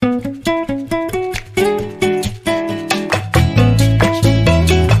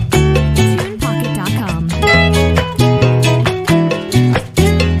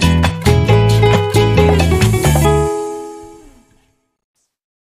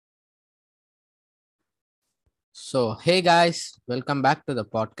Hey guys, welcome back to the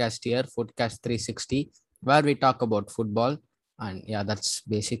podcast here, Footcast 360, where we talk about football. And yeah, that's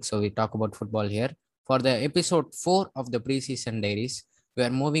basic. So, we talk about football here. For the episode 4 of the preseason diaries, we are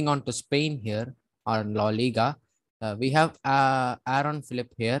moving on to Spain here on La Liga. We have Aaron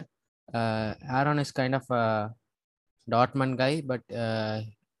Philip here. Aaron is kind of a Dortmund guy, but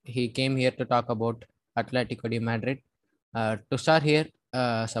he came here to talk about Atletico de Madrid. Tushar here,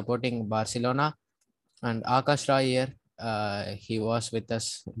 supporting Barcelona, and Akash Roy here. He was with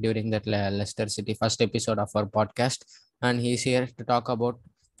us during that Leicester City first episode of our podcast, and he's here to talk about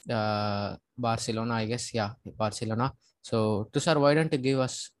Barcelona, I guess. Yeah, Barcelona. So, Tushar, why don't you give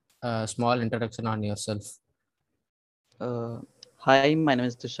us a small introduction on yourself? Uh, Hi, my name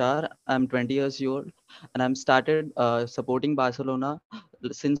is Tushar. I'm 20 years old and I'm started supporting Barcelona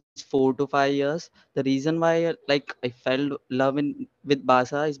since 4 to 5 years. The reason why I fell love in with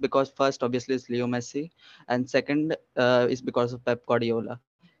Barca is because first obviously it's Leo Messi, and second is because of Pep Guardiola.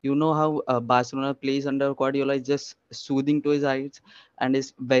 You know how Barcelona plays under Guardiola is just soothing to his eyes and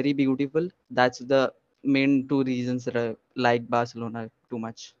is very beautiful. That's the main two reasons that I like Barcelona too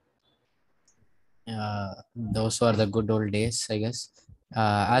much. Those were the good old days, I guess.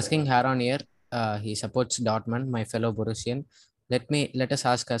 Asking Haron here, he supports Dortmund, my fellow Borussian. Let us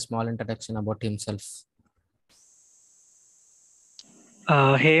ask a small introduction about himself.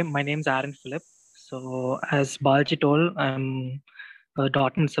 Hey, my name's Aaron Philip. So, as Balji told, I'm a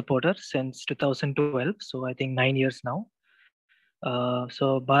Dortmund supporter since 2012. So, I think 9 years now.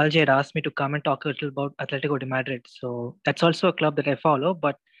 So, Balji had asked me to come and talk a little about Atletico de Madrid. So, that's also a club that I follow,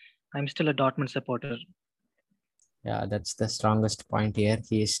 but I'm still a Dortmund supporter. Yeah, that's the strongest point here.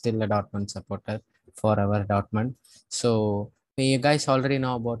 He is still a Dortmund supporter, forever Dortmund. So you guys already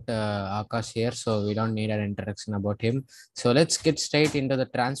know about Akash here, so we don't need an introduction about him. So let's get straight into the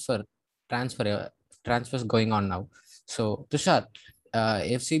transfer, transfers going on now. So Tushar,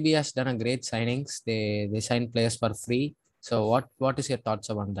 FCB has done a great signings. They signed players for free. So what is your thoughts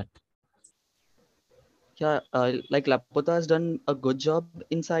about that? Yeah, like Laporta has done a good job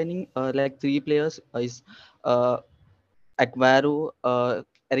in signing like three players is uh, Aguero,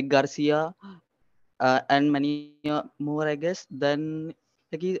 Eric Garcia, and many more, I guess. Then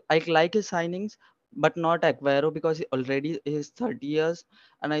I like his signings, but not Aguero because he already is 30 years,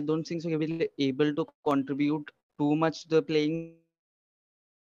 and I don't think so he will be able to contribute too much to the playing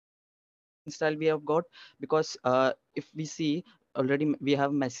style we have got, because if we see already we have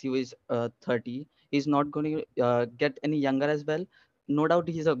Messi who is 30. He's not going to get any younger as well. No doubt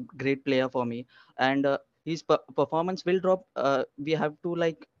he's a great player for me, and his performance will drop. We have to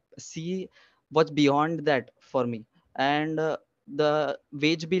like see what's beyond that for me. And the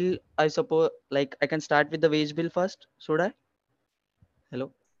wage bill, I suppose, like I can start with the wage bill first. Should I?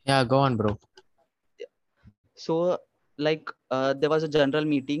 Hello. Yeah, go on, bro. So, there was a general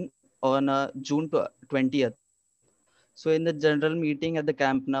meeting on June 20th. So, in the general meeting at the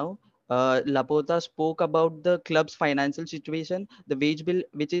camp now, Laporta spoke about the club's financial situation, the wage bill,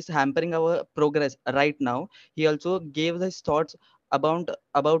 which is hampering our progress right now. He also gave his thoughts about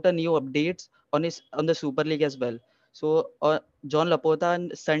a new updates on the Super League as well. So, John Laporta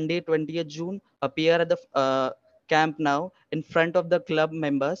on Sunday 20th June appear at the camp now in front of the club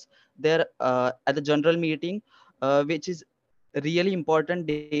members there at the general meeting, which is really important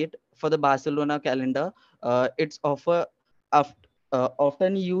date for the Barcelona calendar. It's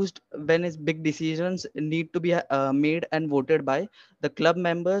often used when is big decisions need to be made and voted by the club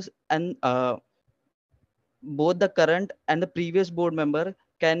members, and both the current and the previous board member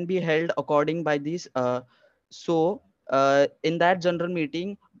can be held according by these. In that general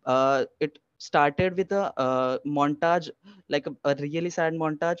meeting, it started with a montage, like a really sad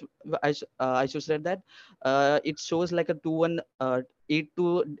montage. I should say that it shows like a 2-1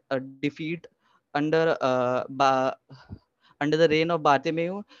 8-2 defeat under under the reign of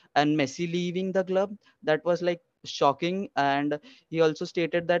Bartomeu, and Messi leaving the club. That was like shocking. And he also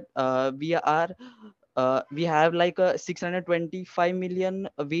stated that we have like a 625 million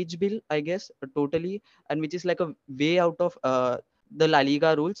wage bill, I guess, totally, and which is like a way out of the La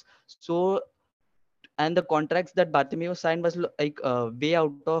Liga rules. So, and the contracts that Bartomeu signed was way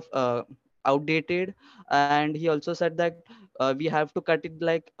out of outdated. And he also said that we have to cut it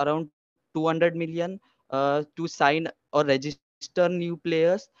like around 200 million to sign or register new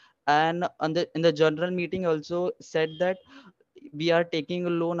players. And on the in the general meeting also said that we are taking a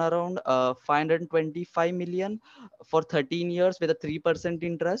loan around 525 million for 13 years with a 3%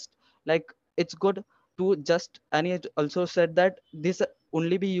 interest. Like, it's good to just, and he also said that this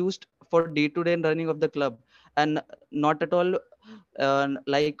only be used for day-to-day running of the club, and not at all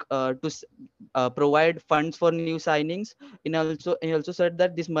provide funds for new signings. He also said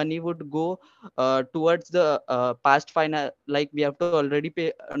that this money would go towards the past final, like we have to already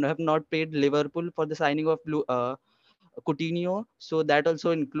pay and have not paid Liverpool for the signing of Coutinho, so that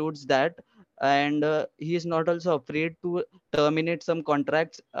also includes that. And he is not also afraid to terminate some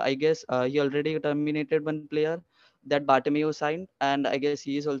contracts. I guess he already terminated one player that Bartomeu signed, and I guess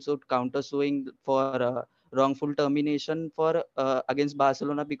he is also counter suing for wrongful termination for against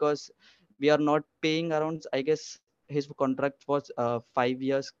Barcelona, because we are not paying around, I guess his contract was 5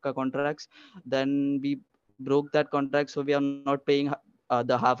 years contracts. Then we broke that contract, so we are not paying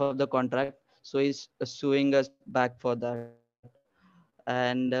the half of the contract, so he's suing us back for that.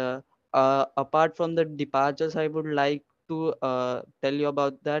 And apart from the departures, I would like to tell you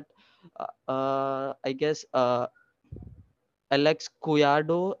about that. I guess Alex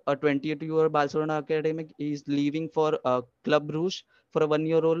Collado, a 22-year Barcelona academic, is leaving for Club Rouge for a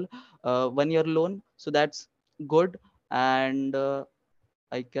 1-year loan. So that's good. And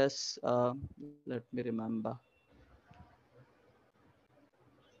I guess let me remember.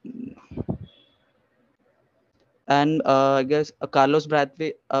 And I guess Carlos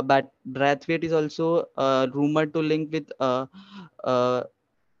Brathwaite is also rumored to link with uh,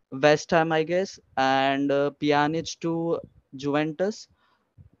 West Ham, I guess, and Pjanic to Juventus.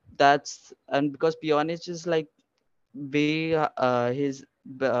 That's, and because Pjanic is like way his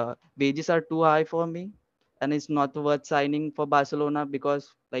wages are too high for me, and it's not worth signing for Barcelona,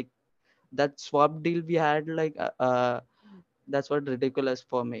 because like that swap deal we had, like that's what ridiculous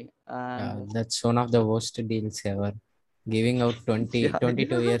for me. Yeah, And that's one of the worst deals ever. Giving out 20, yeah,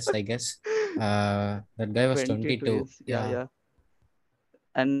 22 years, I guess. That guy was 22 22. years, yeah, Yeah, yeah.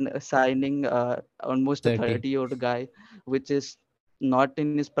 And signing almost a 30. 30-year-old guy, which is not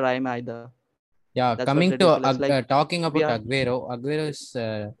in his prime either. Yeah, That's what coming to ridiculous. Like talking we about are, Aguero is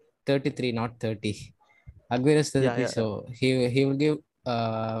 33, not 30. Aguero is yeah, 30, yeah, so he will give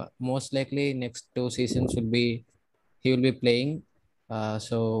most likely next 2 seasons will be he will be playing.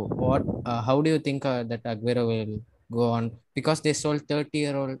 So what? How do you think that Aguero will go on? Because they sold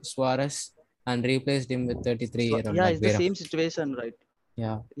 30-year-old Suarez and replaced him with so 33-year-old yeah, it's the Aguero. same situation, right?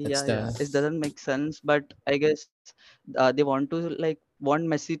 Yeah, that's Yeah, the yeah, it doesn't make sense, but I guess they want to like want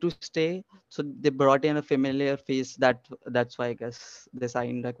Messi to stay, so they brought in a familiar face. That's why I guess they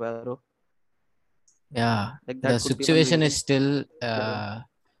signed Aguero. yeah. Like that The could be one situation is reason. still Yeah, yeah,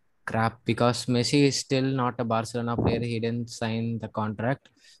 crap because Messi is still not a Barcelona player. He didn't sign the contract.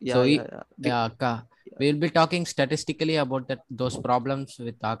 So yeah, yeah, yeah. yeah, we'll be talking statistically about those problems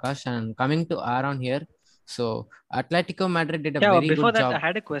with Akash. And coming to Aaron here, so Atletico Madrid did a Yeah, very before good that, job. I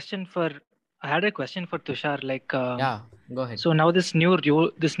had a question for Tushar. Like, Yeah, go ahead. so now this new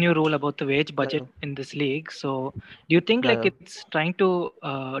rule about the wage yeah, budget in this league. So, do you think yeah, like yeah. it's trying to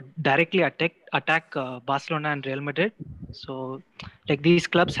directly attack Barcelona and Real Madrid? So, like these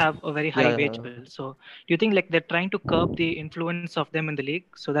clubs have a very high Yeah, yeah, wage bill. So, do you think like they're trying to curb the influence of them in the league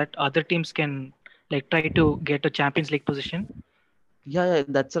so that other teams can like try to get a Champions League position? yeah, yeah,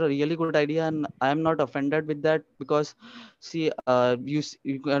 that's a really good idea, and I'm not offended with that, because see,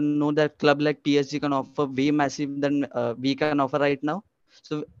 you can know that club like PSG can offer way massive than we can offer right now.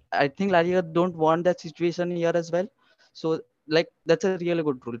 So I think La Liga don't want that situation here as well. So like that's a really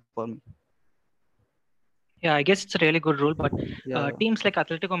good rule for me. Yeah, I guess it's a really good rule, but Yeah, yeah, teams like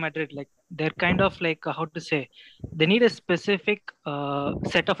Atletico Madrid, like they're kind of like how to say, they need a specific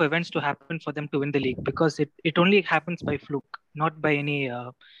set of events to happen for them to win the league, because it only happens by fluke, not by any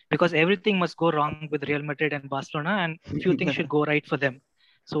because everything must go wrong with Real Madrid and Barcelona, and few things should go right for them.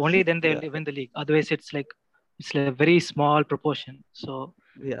 So only then yeah, they'll win the league. Otherwise, it's like a very small proportion. So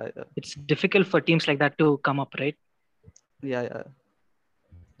yeah, yeah, it's difficult for teams like that to come up, right? yeah, yeah.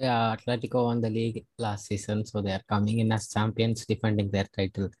 Yeah, Atletico won the league last season, so they are coming in as champions, defending their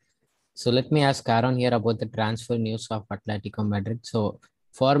title. So let me ask Aaron here about the transfer news of Atletico Madrid. So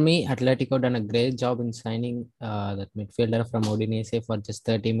for me, Atletico done a great job in signing that midfielder from Udinese for just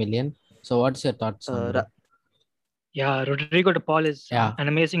 30 million. So what's your thoughts on that? Ra- Yeah, Rodrigo de Paul is Yeah, an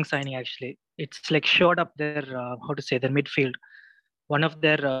amazing signing actually. It's like showed up their how to say their midfield. One of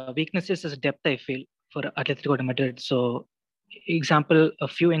their weaknesses is depth, I feel, for Atletico de Madrid. So, example, a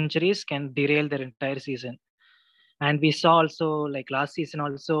few injuries can derail their entire season. And we saw also like last season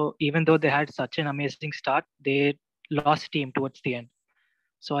also, even though they had such an amazing start, they lost steam towards the end.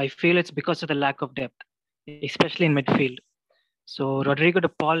 So I feel it's because of the lack of depth, especially in midfield. So Rodrigo de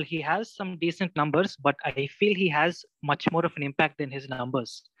Paul, he has some decent numbers, but I feel he has much more of an impact than his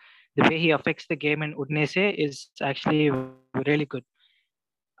numbers. The way he affects the game in Udinese is actually really good.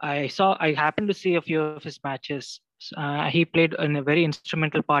 I happened to see a few of his matches. He played a very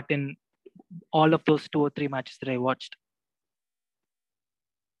instrumental part in all of those 2 or 3 matches that I watched.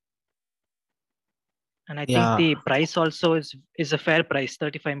 And I think Yeah, the price also is a fair price,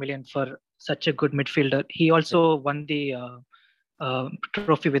 35 million for such a good midfielder. He also won the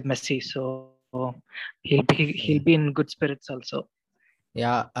trophy with Messi, so he'll be in good spirits also.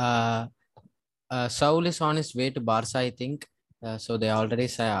 yeah. Saul is on his way to Barca, I think. So they already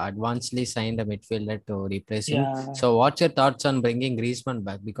advancedly signed a midfielder to replace him. Yeah, So what's your thoughts on bringing Griezmann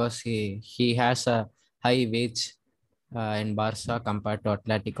back? Because he has a high wage in Barca compared to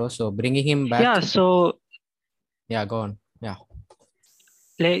Atletico. So bringing him back, yeah. So yeah, go on. Yeah,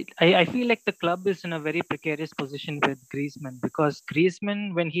 I feel like the club is in a very precarious position with Griezmann, because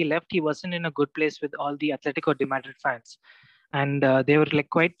Griezmann, when he left, he wasn't in a good place with all the Atletico de Madrid fans, and they were like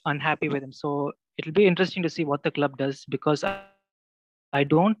quite unhappy with him. So it'll be interesting to see what the club does, because I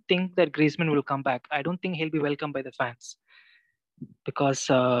don't think that Griezmann will come back. I don't think he'll be welcomed by the fans, because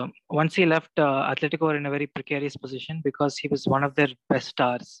once he left, Atletico were in a very precarious position because he was one of their best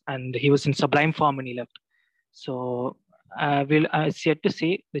stars and he was in sublime form when he left. So it's yet to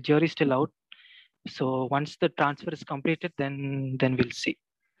see. The jury's still out. So once the transfer is completed, then we'll see.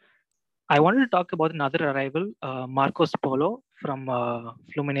 I wanted to talk about another arrival, Marcos Polo from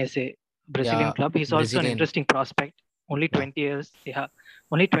Fluminense, Brazilian yeah, club. He's also an Brazilian. interesting prospect. Only Yeah, 20 years. Yeah,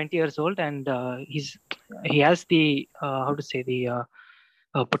 only 20 years old, and he has the how to say the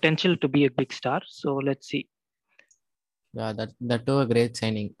potential to be a big star. So let's see. yeah. That too a great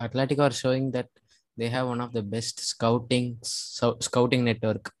signing. Atletico are showing that they have one of the best scouting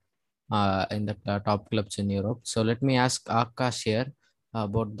network in the top clubs in Europe. So let me ask Akash here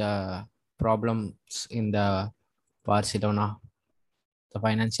about the problems in the Barcelona, the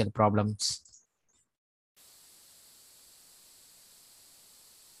financial problems.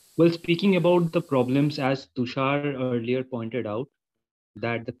 Well, speaking about the problems, as Tushar earlier pointed out,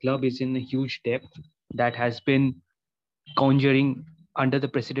 that the club is in a huge debt that has been conjuring under the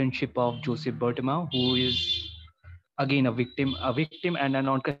presidentship of Joseph Bertomeu, who is again a victim and an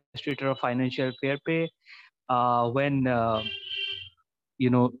orchestrator of financial fair play. When you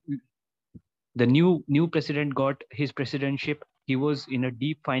know the new president got his presidentship, he was in a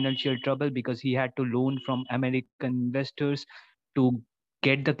deep financial trouble because he had to loan from American investors to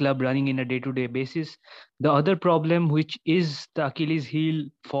get the club running in a day-to-day basis. The other problem, which is the Achilles heel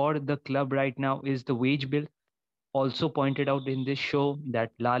for the club right now, is the wage bill. Also pointed out in this show that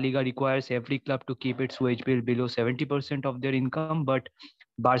La Liga requires every club to keep its wage bill below 70% of their income, but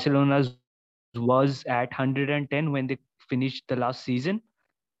Barcelona's was at 110 when they finished the last season.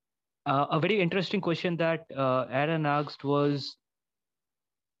 A very interesting question that Aaron asked was,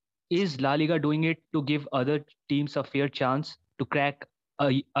 is La Liga doing it to give other teams a fair chance to crack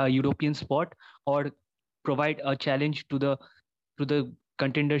a European spot, or provide a challenge to the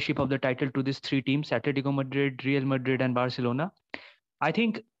contendership of the title to these three teams, Atletico Madrid, Real Madrid, and Barcelona? I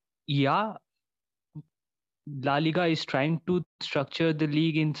think, yeah, La Liga is trying to structure the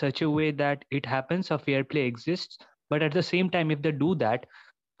league in such a way that it happens, a fair play exists. But at the same time, if they do that,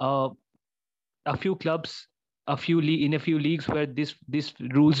 uh, a few clubs, in a few leagues where these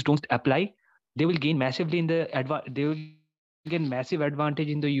rules don't apply, they will gain massively they will gain massive advantage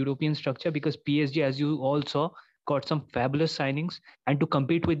in the European structure, because PSG, as you all saw, got some fabulous signings, and to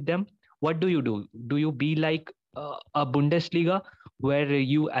compete with them, what do you be like a Bundesliga, where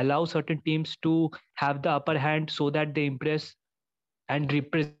you allow certain teams to have the upper hand so that they impress and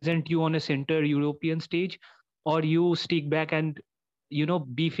represent you on a center European stage, or you stick back and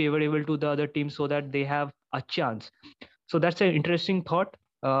be favorable to the other team so that they have a chance? So that's an interesting thought.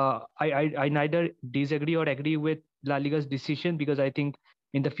 I neither disagree or agree with La Liga's decision, because I think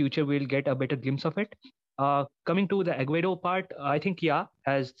in the future we'll get a better glimpse of it. Coming to the Aguero part, I think, yeah,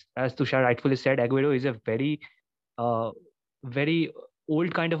 as Tushar rightfully said, Aguero is a uh, very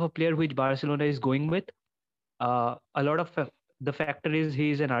old kind of a player which Barcelona is going with. A lot of the factor is he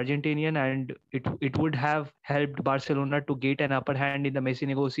is an Argentinian, and it would have helped Barcelona to get an upper hand in the Messi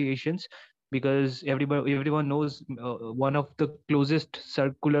negotiations, because everyone knows one of the closest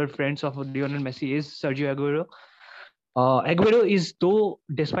circular friends of Lionel Messi is Sergio Aguero. Aguero is, though,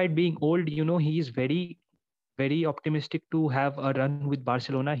 despite being old, he is very optimistic to have a run with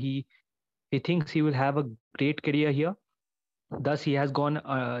Barcelona. He thinks he will have a great career here. Thus, he has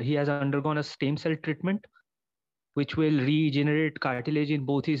undergone a stem cell treatment which will regenerate cartilage in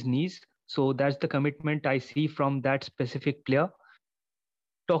both his knees. So that's the commitment I see from that specific player.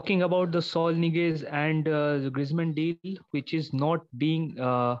 Talking about the Saul Niguez and the Griezmann deal, which is not being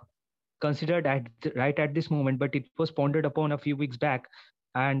considered right at this moment, but it was pondered upon a few weeks back.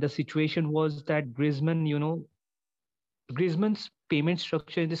 And the situation was that Griezmann's payment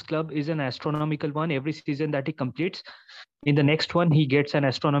structure in this club is an astronomical one. Every season that he completes, in the next one he gets an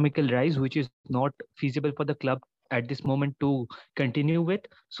astronomical rise, which is not feasible for the club at this moment to continue with.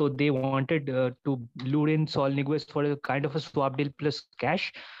 So they wanted to lure in Saul Niguez for a kind of a swap deal plus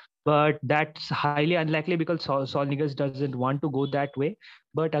cash, but that's highly unlikely because Saul Niguez doesn't want to go that way.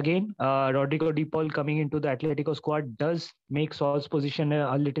 But again, Rodrigo De Paul coming into the Atletico squad does make Saul's position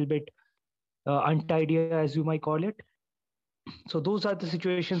a little bit untidy, as you might call it. So those are the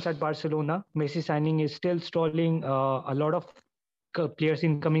situations at Barcelona. Messi signing is still stalling. A lot of players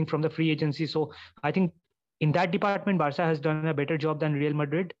incoming from the free agency. So I think in that department, Barca has done a better job than Real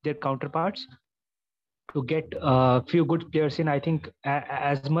Madrid, their counterparts, to get a few good players in. I think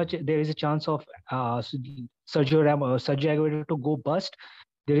as much there is a chance of Sergio Aguero to go bust,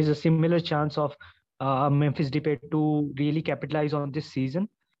 there is a similar chance of Memphis Depay to really capitalize on this season.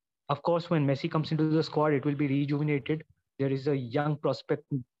 Of course, when Messi comes into the squad, it will be rejuvenated. There is a young prospect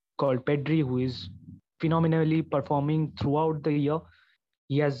called Pedri who is phenomenally performing throughout the year.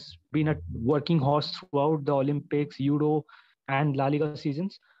 He has been a working horse throughout the Olympics, Euro, and La Liga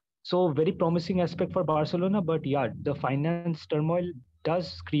seasons. So very promising aspect for Barcelona. But yeah, the finance turmoil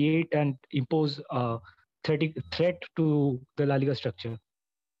does create and impose a threat to the La Liga structure.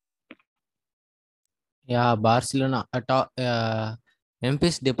 Yeah, Barcelona.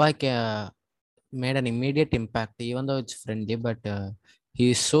 Memphis Depay made an immediate impact, even though it's friendly. But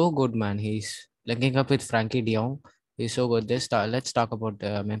he is so good, man. He's linking up with Frankie De Jong. He's so good. Let's talk about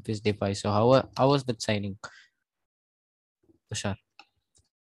Memphis Depay. So how was that signing, Tushar?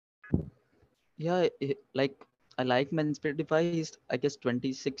 Yeah, like I like Men's he's I guess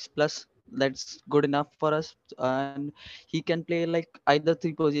 26 plus. That's good enough for us, and he can play like either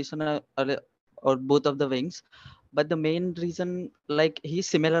three position or both of the wings. But the main reason, like he's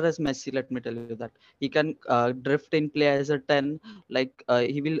similar as Messi. Let me tell you that he can drift in, play as a 10. Like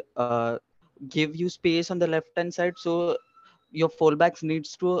he will give you space on the left hand side, so your fullbacks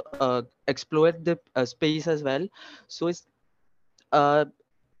needs to exploit the space as well. So it's uh,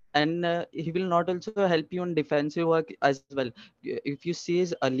 and he will not also help you on defensive work as well. If you see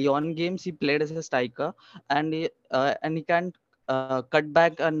his Lyon games, he played as a striker, and he can cut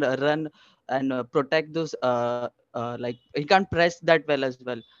back and run and protect those. Like he can't press that well as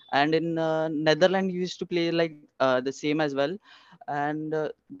well. And in Netherlands, he used to play like the same as well. And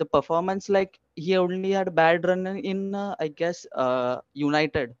the performance, like he only had a bad run in I guess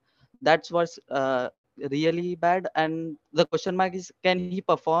United. That's what's really bad. And the question mark is, can he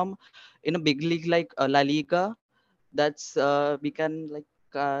perform in a big league like La Liga? That's we can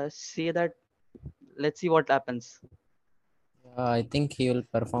like say that. Let's see what happens. I think he will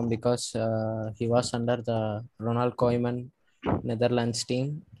perform because he was under the Ronald Koeman Netherlands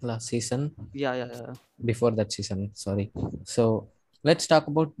team last season. Yeah. Before that season, sorry. So let's talk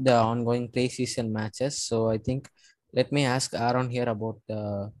about the ongoing preseason matches. So I think let me ask Aaron here about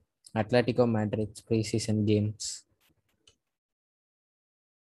the Atletico Madrid's preseason games.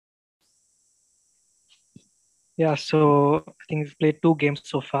 Yeah, so I think we've played 2 games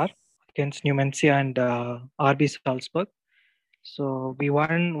so far against Numancia and RB Salzburg. So we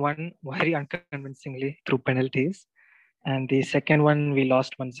won one very unconvincingly through penalties, and the second one we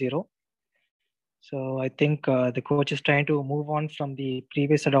lost 1-0. So I think the coach is trying to move on from the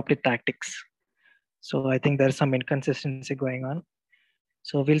previous adopted tactics. So I think there's some inconsistency going on.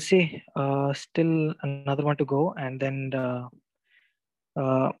 So we'll see. Still another one to go, and then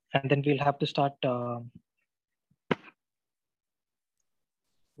we'll have to start.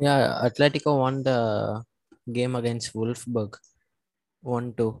 Yeah, Atletico won the game against Wolfsburg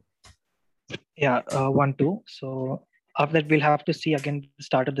 1-2. Yeah, 1-2. So after that, we'll have to see again the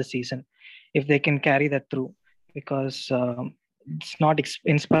start of the season if they can carry that through, because it's not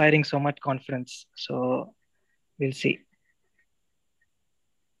inspiring so much confidence. So we'll see.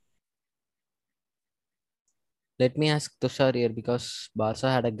 Let me ask Tushar here because Barca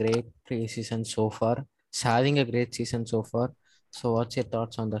had a great pre-season so far. It's having a great season so far. So what's your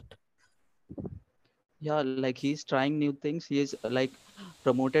thoughts on that? Yeah, like he's trying new things. He is like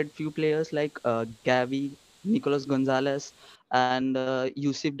promoted few players like Gavi, Nicolas Gonzalez, and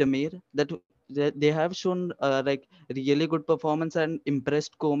Yusuf Demir. They have shown like really good performance and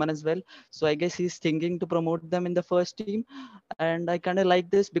impressed Koeman as well. So I guess he's thinking to promote them in the first team, and I kind of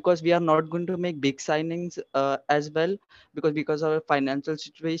like this because we are not going to make big signings as well, because of our financial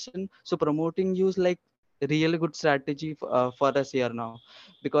situation. So promoting you is like really good strategy for us here now,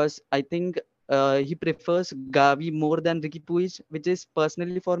 because I think he prefers Gavi more than Ricky Puig, which is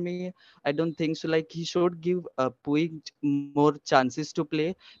personally for me, I don't think so. Like he should give Puig more chances to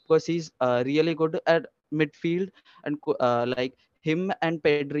play because he's really good at midfield, and like him and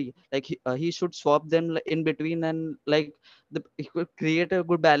Pedri, like he should swap them in between, and like he could create a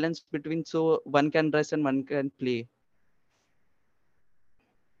good balance between, so one can rest and one can play.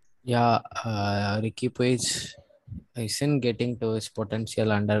 Yeah, Ricky Puig isn't getting to his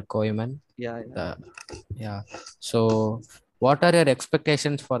potential under Koeman. Yeah, yeah. The, yeah. So, what are your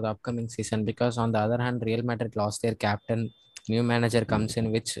expectations for the upcoming season? Because on the other hand, Real Madrid lost their captain. New manager comes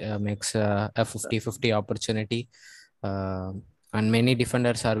in, which makes a 50-50 opportunity. Uh, and many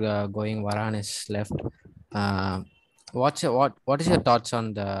defenders are going. Varane is left. Uh, what is your thoughts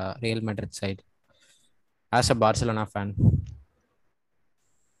on the Real Madrid side as a Barcelona fan?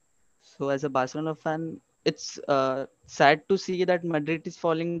 So as a Barcelona fan, it's sad to see that Madrid is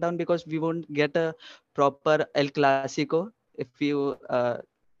falling down because we won't get a proper El Clasico. If you are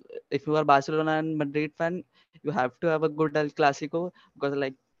Barcelona and Madrid fan, you have to have a good El Clasico, because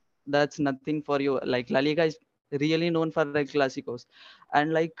like that's nothing for you. Like La Liga is really known for El Clasicos,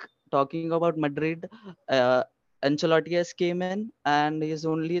 and like talking about Madrid, uh, Ancelotti has came in and he's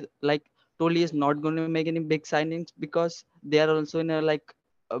only like told he is not going to make any big signings because they are also in a like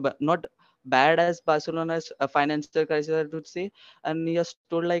not bad as Barcelona's financial crisis, I would say. And he has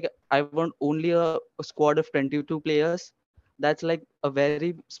told like I want only a squad of 22 players. That's like a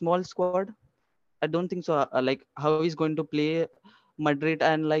very small squad. I don't think so. Like how he's going to play Madrid,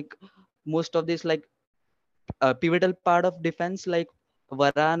 and like most of this like pivotal part of defense like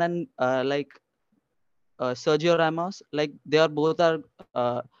Varane and Sergio Ramos, like they are both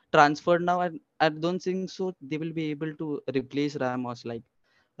are transferred now, and I don't think so they will be able to replace Ramos. Like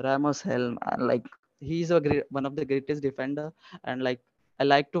Ramos Helm, and like he's a great one of the greatest defender, and like I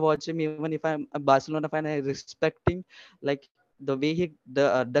like to watch him even if I'm a Barcelona fan. I respect him, like the way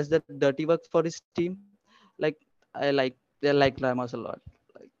does the dirty work for his team. Like I like Ramos a lot.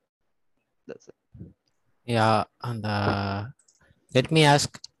 Like that's it. Yeah, and let me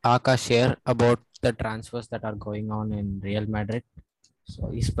ask Akash here about the transfers that are going on in Real Madrid. So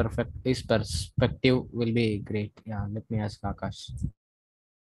his perspective will be great. Yeah, let me ask Akash.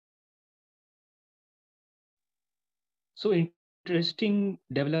 So interesting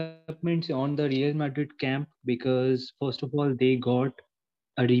developments on the Real Madrid camp because first of all they got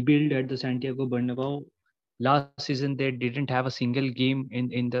a rebuild at the Santiago Bernabeu. Last season they didn't have a single game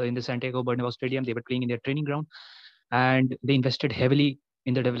in the Santiago Bernabeu stadium. They were playing in their training ground, and they invested heavily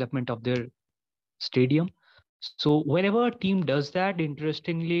in the development of their stadium. So whenever a team does that,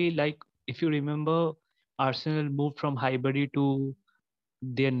 interestingly, like if you remember, Arsenal moved from Highbury to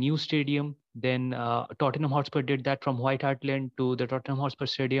their new stadium. Then Tottenham Hotspur did that from White Hart Lane to the Tottenham Hotspur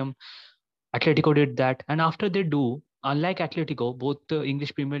Stadium. Atletico did that, and after they do, unlike Atletico, both the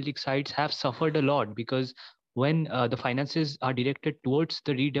English Premier League sides have suffered a lot because when the finances are directed towards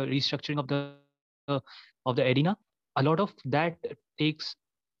the restructuring of the arena, a lot of that takes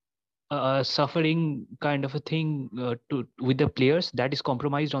suffering kind of a thing to with the players that is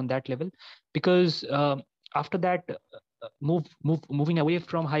compromised on that level because after that moving away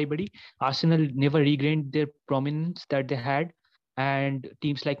from Highbury, Arsenal never regained their prominence that they had, and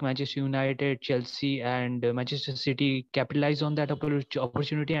teams like Manchester United, Chelsea, and Manchester City capitalized on that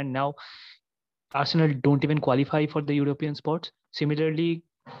opportunity, and now Arsenal don't even qualify for the European spots. Similarly,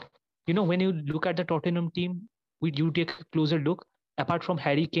 when you look at the Tottenham team, you take a closer look. Apart from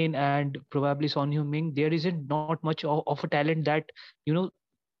Harry Kane and probably Son Heung-min, there isn't not much of a talent that you know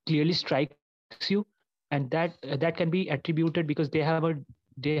clearly strikes you, and that can be attributed because they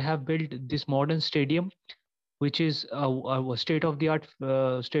have built this modern stadium, which is a state-of-the-art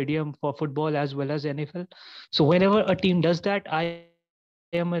stadium for football as well as NFL. So whenever a team does that, I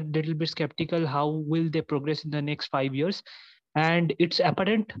am a little bit skeptical. How will they progress in the next 5 years? And it's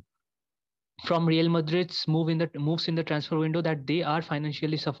apparent from Real Madrid's moves in the transfer window that they are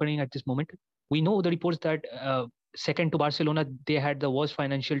financially suffering at this moment. We know the reports that second to Barcelona, they had the worst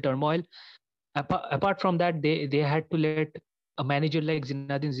financial turmoil. Apart from that, they had to let a manager like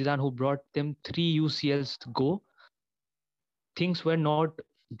Zinedine Zidane, who brought them 3 UCLs, go. Things were not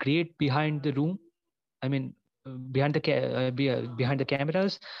great behind the room. I mean, behind the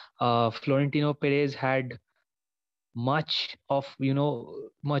cameras, Florentino Perez had much of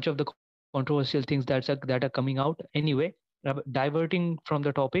the controversial things that are coming out. Anyway, diverting from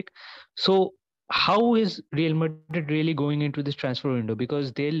the topic. So how is Real Madrid really going into this transfer window?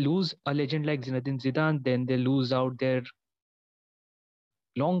 Because they lose a legend like Zinedine Zidane, then they lose out their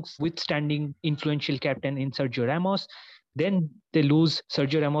long withstanding influential captain in Sergio Ramos. Then they lose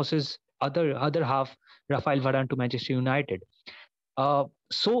Sergio Ramos's other half, Rafael Varane, to Manchester United.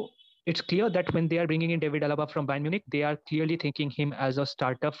 So it's clear that when they are bringing in David Alaba from Bayern Munich, they are clearly thinking him as a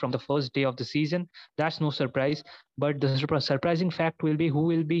starter from the first day of the season. That's no surprise. But the surprising fact will be who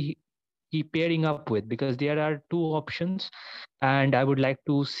will be he pairing up with, because there are two options and I would like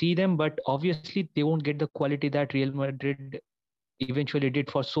to see them. But obviously, they won't get the quality that Real Madrid eventually did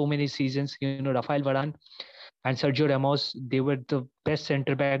for so many seasons. Rafael Varane and Sergio Ramos, they were the best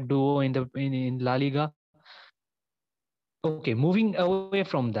center back duo in La Liga. Okay, moving away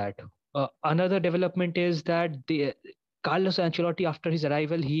from that, another development is that the Carlos Ancelotti, after his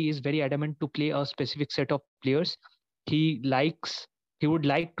arrival, he is very adamant to play a specific set of players. He likes, he would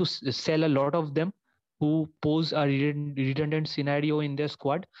like to sell a lot of them who pose a redundant scenario in their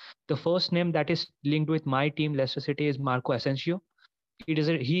squad. The first name that is linked with my team, Leicester City, is Marco Asensio.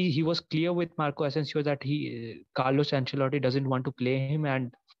 He was clear with Marco Asensio that he Carlos Ancelotti doesn't want to play him,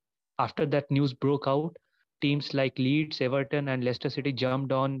 and after that news broke out, teams like Leeds, Everton, and Leicester City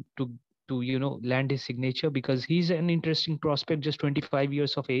jumped on to land his signature because he's an interesting prospect, just 25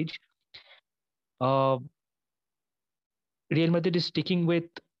 years of age. Uh, Real Madrid is sticking with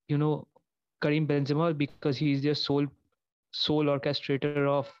you know Karim Benzema because he's their sole orchestrator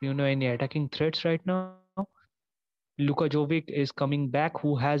of any attacking threats right now. Luka Jovic is coming back,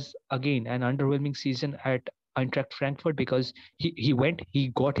 who has again an underwhelming season at Eintracht Frankfurt because he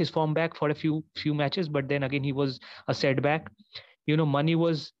got his form back for a few matches, but then again he was a setback. Money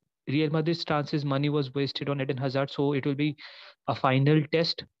was Real Madrid's chances. Money was wasted on Eden Hazard, so it will be a final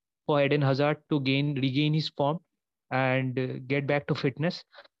test for Eden Hazard to regain his form and get back to fitness.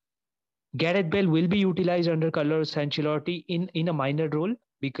 Gareth Bale will be utilized under Carlos Ancelotti in a minor role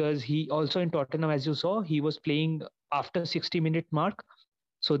because he also in Tottenham, as you saw, he was playing after 60-minute mark.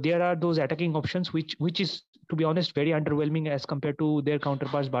 So there are those attacking options, which is, to be honest, very underwhelming as compared to their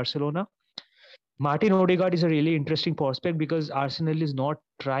counterparts Barcelona. Martin Odegaard is a really interesting prospect because Arsenal is not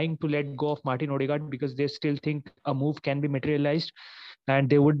trying to let go of Martin Odegaard because they still think a move can be materialized and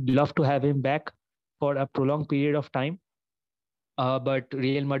they would love to have him back for a prolonged period of time. But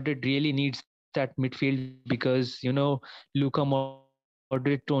Real Madrid really needs that midfield because Luka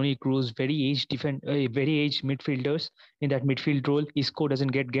Modric, Toni Kroos, very aged midfielders in that midfield role. Isco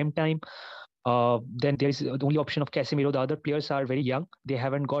doesn't get game time. Then there is the only option of Casemiro. The other players are very young. They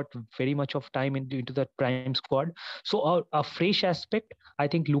haven't got very much of time into that prime squad. So a fresh aspect. I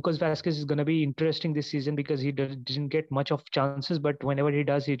think Lucas Vasquez is going to be interesting this season because he didn't get much of chances, but whenever he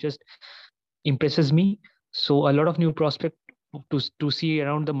does, he just impresses me. So a lot of new prospect to see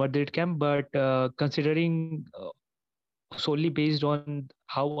around the Madrid camp. But considering solely based on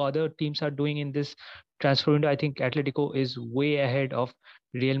how other teams are doing in this transfer window, I think Atletico is way ahead of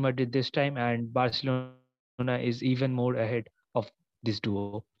Real Madrid this time, and Barcelona is even more ahead of this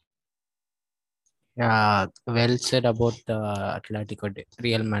duo. Yeah, well said about the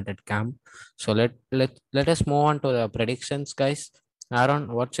Real Madrid camp. So let us move on to the predictions, guys.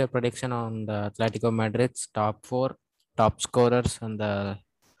 Aaron, what's your prediction on the Atletico Madrid's top four, top scorers, and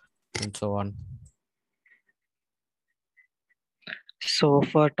so on? So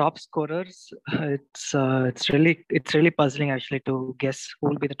for top scorers, it's really puzzling actually to guess who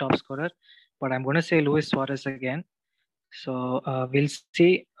will be the top scorer. But I'm going to say Luis Suarez again. So we'll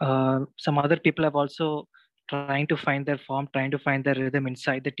see. Some other people have also trying to find their form, trying to find their rhythm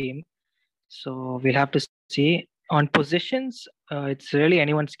inside the team. So we'll have to see. On positions, it's really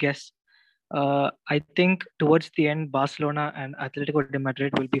anyone's guess. I think towards the end, Barcelona and Atletico de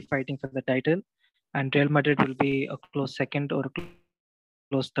Madrid will be fighting for the title, and Real Madrid will be a close second or a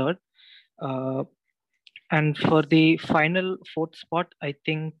close third. Uh, and for the final fourth spot, I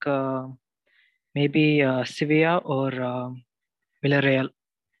think maybe Sevilla or Villarreal.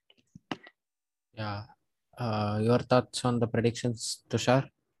 Yeah. Your thoughts on the predictions, Tushar?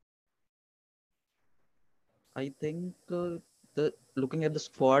 I think the looking at the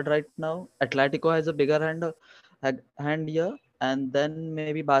squad right now, Atletico has a bigger hand here, and then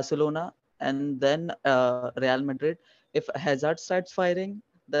maybe Barcelona, and then Real Madrid. If Hazard starts firing,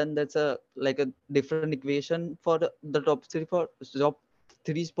 then that's a like a different equation for the top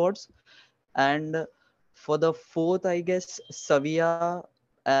three spots. And for the fourth, I guess Sevilla,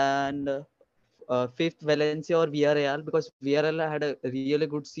 and fifth Valencia or Villarreal, because Villarreal had a really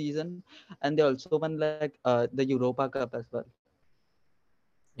good season and they also won like the Europa Cup as well.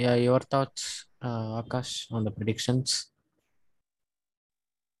 Yeah, your thoughts, Akash, on the predictions?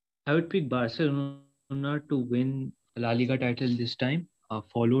 I would pick Barcelona to win La Liga title this time,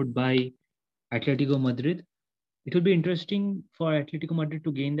 followed by Atletico Madrid. It will be interesting for Atletico Madrid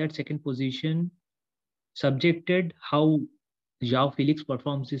to gain that second position, subjected how João Felix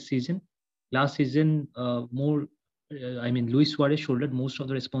performs this season. Last season, more I mean, Luis Suarez shouldered most of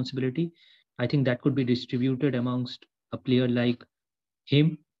the responsibility. I think that could be distributed amongst a player like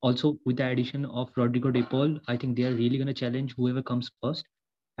him. Also, with the addition of Rodrigo De Paul, I think they are really going to challenge whoever comes first.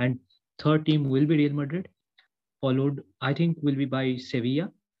 And third team will be Real Madrid, followed, I think, will be by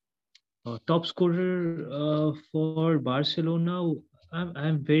Sevilla. Top scorer for Barcelona,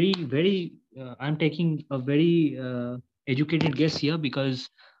 I'm very, very, I'm taking a very educated guess here because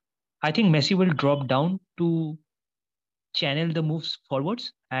I think Messi will drop down to channel the moves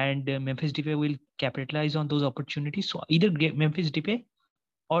forwards, and Memphis Depay will capitalize on those opportunities. So either Memphis Depay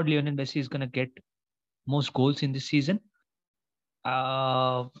or Lionel Messi is going to get most goals in this season.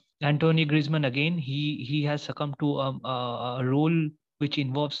 Uh, Antonio Griezmann again, he has succumbed to a role which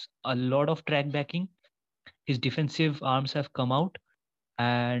involves a lot of track backing. His defensive arms have come out,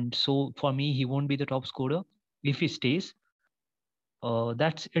 and so for me, he won't be the top scorer if he stays.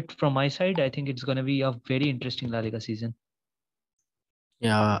 That's it from my side. I think it's going to be a very interesting La Liga season.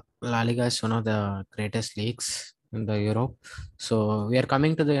 Yeah, La Liga is one of the greatest leagues in the Europe. So we are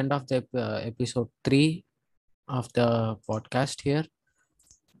coming to the end of the episode 3 of the podcast here.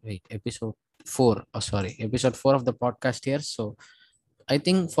 Wait, episode 4. Oh, sorry, episode 4 of the podcast here. So I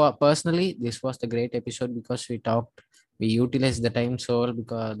think for personally, this was the great episode because we utilized the time so well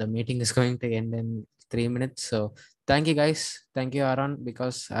because the meeting is going to end in 3 minutes. So thank you guys. Thank you, Aaron,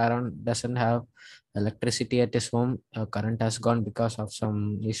 because Aaron doesn't have electricity at his home. Current has gone because of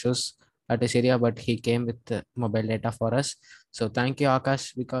some issues at his area, but he came with mobile data for us. So thank you,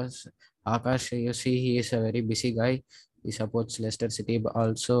 Akash, because Akash, you see, he is a very busy guy. He supports Leicester City, but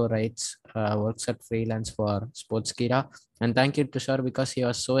also writes, works at freelance for Sportskira. And thank you, Tushar, because he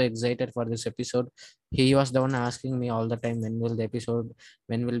was so excited for this episode. He was the one asking me all the time, when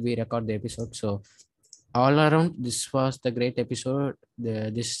will we record the episode? So all around, this was the great episode.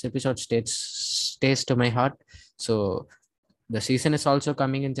 This episode stays to my heart. So the season is also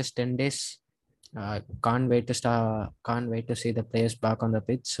coming in just 10 days. Can't wait to see the players back on the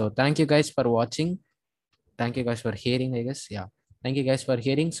pitch. So thank you guys for watching. Thank you guys for hearing, I guess. Yeah. Thank you guys for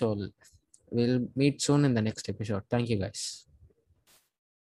hearing. So we'll meet soon in the next episode. Thank you guys.